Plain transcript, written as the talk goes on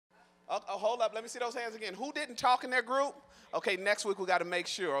Oh, hold up. Let me see those hands again. Who didn't talk in their group? Okay, next week we got to make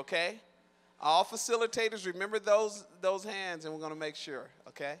sure, okay? All facilitators, remember those hands, and we're going to make sure,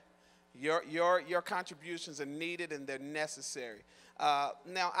 okay? Your contributions are needed and they're necessary.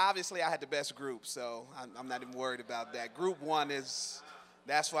 Now, obviously, I had the best group, so I'm not even worried about that. Group 1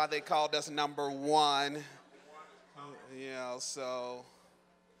 that's why they called us number 1. You know, so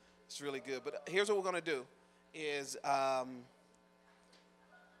it's really good. But here's what we're going to do is I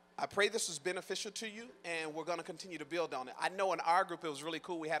pray this was beneficial to you, and we're going to continue to build on it. I know in our group it was really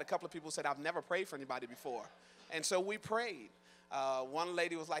cool. We had a couple of people who said, I've never prayed for anybody before. And so we prayed. One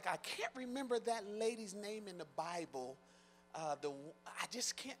lady was like, I can't remember that lady's name in the Bible. I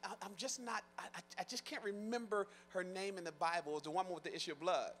just can't remember her name in the Bible. It was the woman with the issue of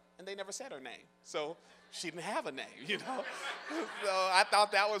blood. And they never said her name. So she didn't have a name, you know. So I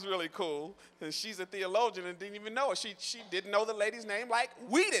thought that was really cool. And she's a theologian and didn't even know it. She didn't know the lady's name like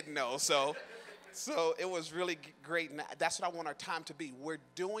we didn't know. So it was really great. And that's what I want our time to be. We're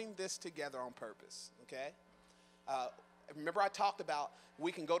doing this together on purpose, okay? Remember I talked about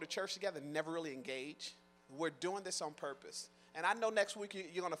we can go to church together and never really engage. We're doing this on purpose. And I know next week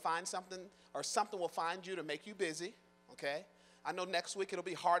you're going to find something, or something will find you to make you busy, okay? I know next week it'll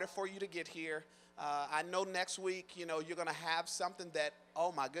be harder for you to get here. I know next week, you know, you're going to have something that,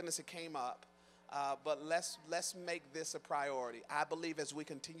 oh my goodness, it came up. But let's make this a priority. I believe as we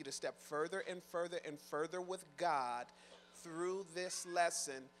continue to step further and further and further with God through this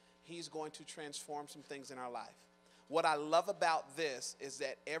lesson, He's going to transform some things in our life. What I love about this is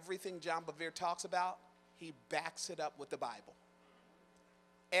that everything John Bevere talks about, he backs it up with the Bible.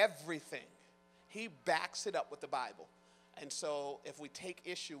 Everything. He backs it up with the Bible. And so if we take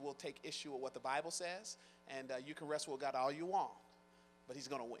issue, we'll take issue with what the Bible says. And you can wrestle with God all you want. But He's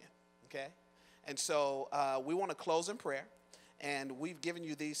going to win. Okay? And so we want to close in prayer. And we've given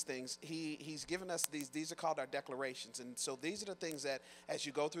you these things. He's given us these. These are called our declarations. And so these are the things that as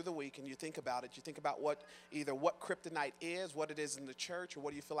you go through the week and you think about it, you think about either what kryptonite is, what it is in the church, or what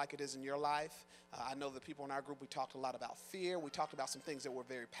do you feel like it is in your life. I know the people in our group, we talked a lot about fear. We talked about some things that we're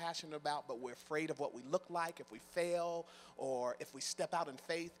very passionate about, but we're afraid of what we look like if we fail or if we step out in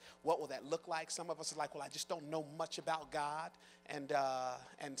faith. What will that look like? Some of us are like, well, I just don't know much about God.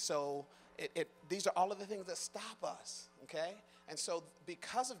 And so these are all of the things that stop us, okay? And so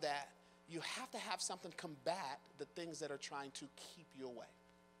because of that, you have to have something combat the things that are trying to keep you away,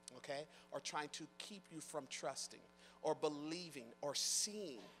 okay? Or trying to keep you from trusting or believing or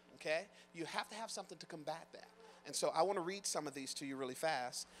seeing, okay? You have to have something to combat that. And so I want to read some of these to you really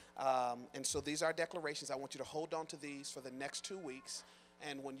fast. And so these are declarations. I want you to hold on to these for the next 2 weeks.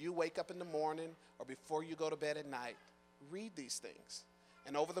 And when you wake up in the morning or before you go to bed at night, read these things.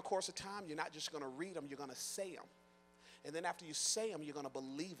 And over the course of time, you're not just going to read them, you're going to say them. And then after you say them, you're going to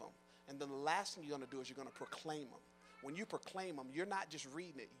believe them. And then the last thing you're going to do is you're going to proclaim them. When you proclaim them, you're not just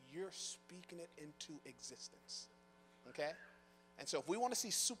reading it, you're speaking it into existence. Okay? And so if we want to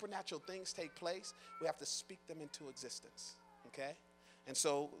see supernatural things take place, we have to speak them into existence. Okay? And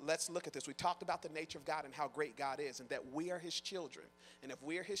so let's look at this. We talked about the nature of God and how great God is and that we are His children. And if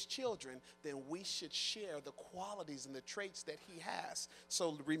we are His children, then we should share the qualities and the traits that He has.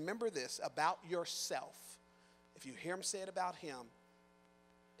 So remember this about yourself. If you hear Him say it about Him,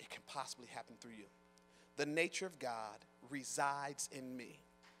 it can possibly happen through you. The nature of God resides in me.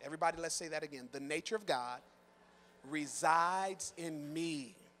 Everybody, let's say that again. The nature of God resides in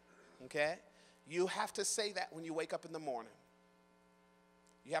me. Okay? You have to say that when you wake up in the morning.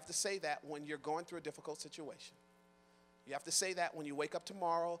 You have to say that when you're going through a difficult situation. You have to say that when you wake up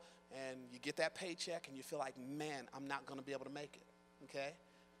tomorrow and you get that paycheck and you feel like, man, I'm not going to be able to make it. Okay?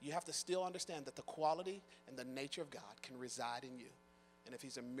 You have to still understand that the quality and the nature of God can reside in you. And if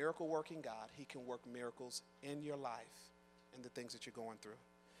He's a miracle-working God, He can work miracles in your life and the things that you're going through.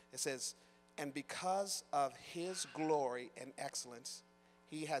 It says, and because of His glory and excellence,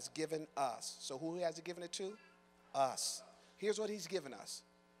 He has given us. So who has He given it to? Us. Here's what He's given us.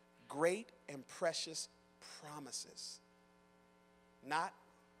 Great and precious promises. Not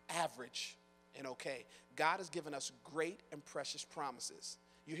average and okay. God has given us great and precious promises.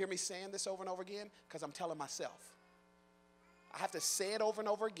 You hear me saying this over and over again? Because I'm telling myself. I have to say it over and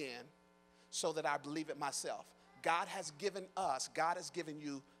over again so that I believe it myself. God has given us, God has given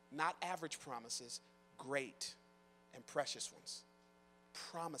you not average promises, great and precious ones.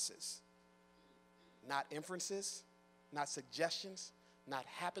 Promises. Not inferences, not suggestions, not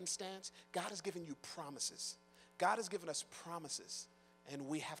happenstance. God has given you promises. God has given us promises, and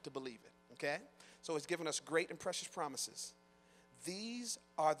we have to believe it, okay? So He's given us great and precious promises. These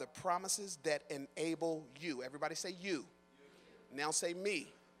are the promises that enable you. Everybody say you. Now say me.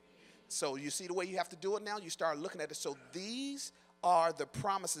 So you see the way you have to do it now? You start looking at it. So these are the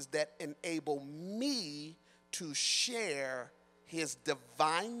promises that enable me to share his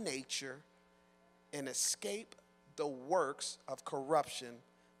divine nature and escape the works of corruption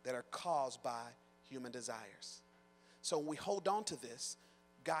that are caused by human desires. So when we hold on to this,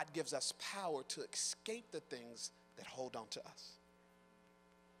 God gives us power to escape the things that hold on to us.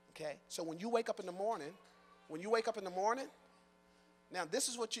 Okay? So when you wake up in the morning, now this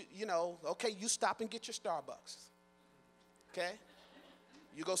is what okay, you stop and get your Starbucks. Okay?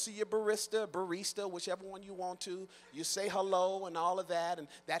 You go see your barista, whichever one you want to. You say hello and all of that, and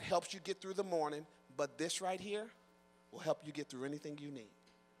that helps you get through the morning. But this right here will help you get through anything you need.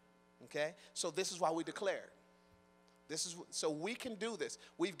 Okay? So this is why we declared. So we can do this.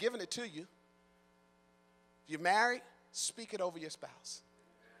 We've given it to you. If you're married, speak it over your spouse.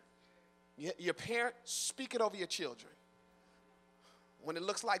 Your parent, speak it over your children. When it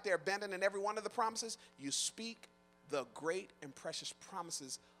looks like they're abandoning every one of the promises, you speak the great and precious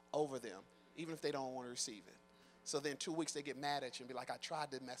promises over them, even if they don't want to receive it. So then 2 weeks they get mad at you and be like, I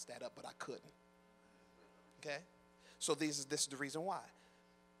tried to mess that up, but I couldn't. Okay? So this is the reason why.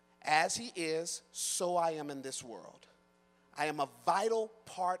 As he is, so I am in this world. I am a vital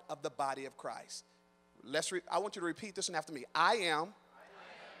part of the body of Christ. I want you to repeat this one after me. I am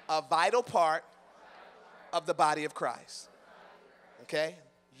a vital part of the body of Christ. Okay?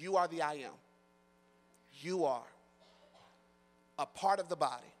 You are the I am. You are a part of the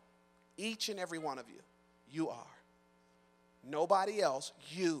body. Each and every one of you. You are. Nobody else.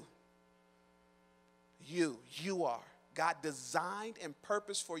 You. You are. God designed and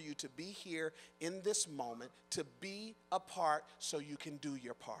purposed for you to be here in this moment, to be a part so you can do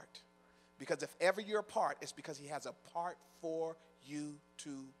your part. Because if ever you're a part, it's because he has a part for you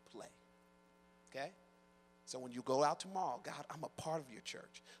to play. Okay? So when you go out tomorrow, God, I'm a part of your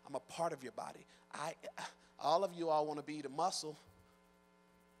church. I'm a part of your body. All of you all want to be the muscle,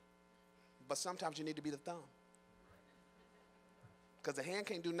 but sometimes you need to be the thumb. Because the hand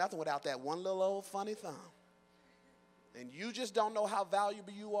can't do nothing without that one little old funny thumb. And you just don't know how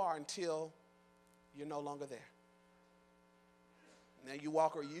valuable you are until you're no longer there. Now you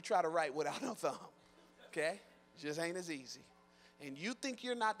walk or you try to write without no thumb. Okay? It just ain't as easy. And you think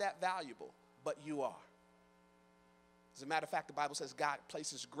you're not that valuable, but you are. As a matter of fact, the Bible says God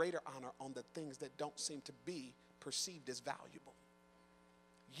places greater honor on the things that don't seem to be perceived as valuable.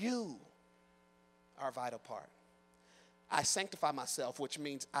 You are a vital part. I sanctify myself, which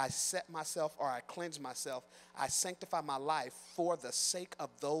means I set myself or I cleanse myself. I sanctify my life for the sake of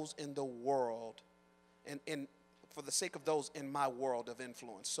those in the world and for the sake of those in my world of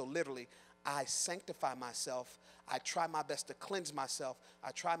influence. So literally, I sanctify myself. I try my best to cleanse myself.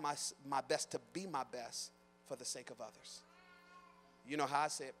 I try my best to be my best for the sake of others. You know how I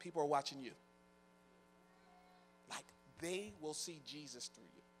say it? People are watching you. Like they will see Jesus through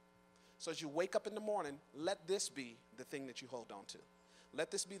you. So as you wake up in the morning, let this be the thing that you hold on to. Let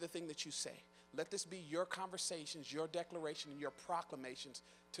this be the thing that you say. Let this be your conversations, your declaration, and your proclamations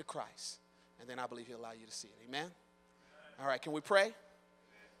to Christ. And then I believe he'll allow you to see it. Amen? All right, can we pray?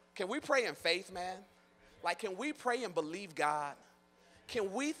 Can we pray in faith, man? Like, can we pray and believe God?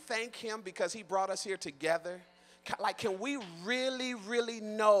 Can we thank him because he brought us here together? Like, can we really, really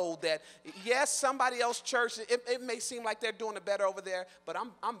know that, yes, somebody else's church, it may seem like they're doing it better over there, but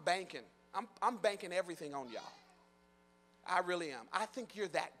I'm banking. I'm banking everything on y'all. I really am. I think you're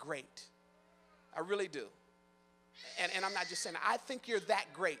that great. I really do. And I'm not just saying, I think you're that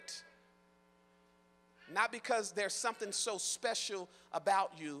great. Not because there's something so special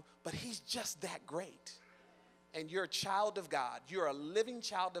about you, but he's just that great. And you're a child of God. You're a living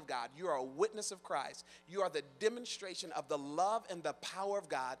child of God. You are a witness of Christ. You are the demonstration of the love and the power of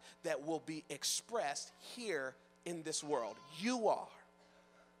God that will be expressed here in this world. You are.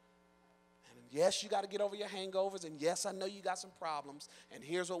 And yes, you got to get over your hangovers. And yes, I know you got some problems. And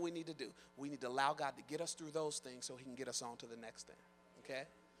here's what we need to do. We need to allow God to get us through those things so he can get us on to the next thing. Okay?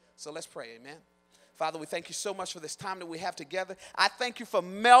 So let's pray. Amen. Father, we thank you so much for this time that we have together. I thank you for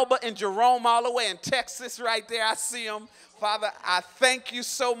Melba and Jerome all the way in Texas right there. I see them. Father, I thank you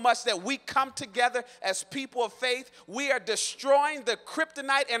so much that we come together as people of faith. We are destroying the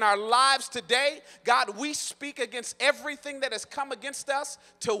kryptonite in our lives today. God, we speak against everything that has come against us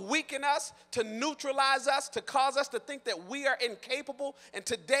to weaken us, to neutralize us, to cause us to think that we are incapable. And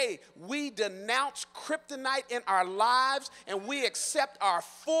today, we denounce kryptonite in our lives and we accept our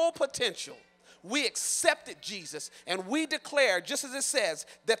full potential. We accepted Jesus, and we declare, just as it says,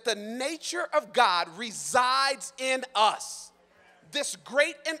 that the nature of God resides in us. This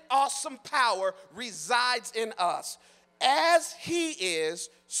great and awesome power resides in us. as he is,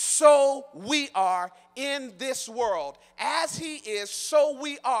 so we are in this world. As he is, so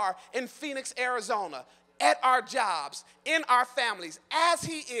we are in Phoenix, Arizona, at our jobs, in our families. As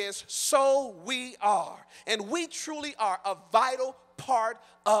he is, so we are. And we truly are a vital part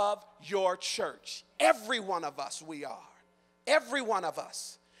of your church. Every one of us, we are. Every one of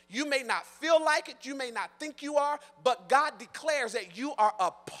us. You may not feel like it, you may not think you are, but God declares that you are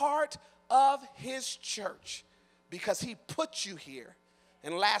a part of his church because he put you here.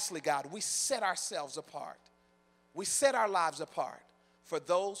 And lastly, God, we set ourselves apart. We set our lives apart for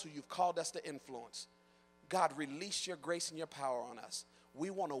those who you've called us to influence. God, release your grace and your power on us. We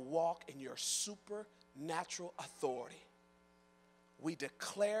want to walk in your supernatural authority. We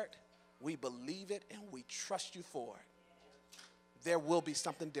declare it, we believe it, and we trust you for it. There will be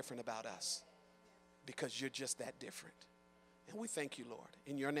something different about us because you're just that different. And we thank you, Lord.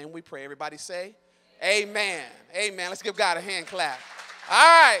 In your name we pray. Everybody say, amen. Amen. Let's give God a hand clap. All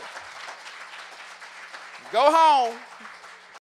right. Go home.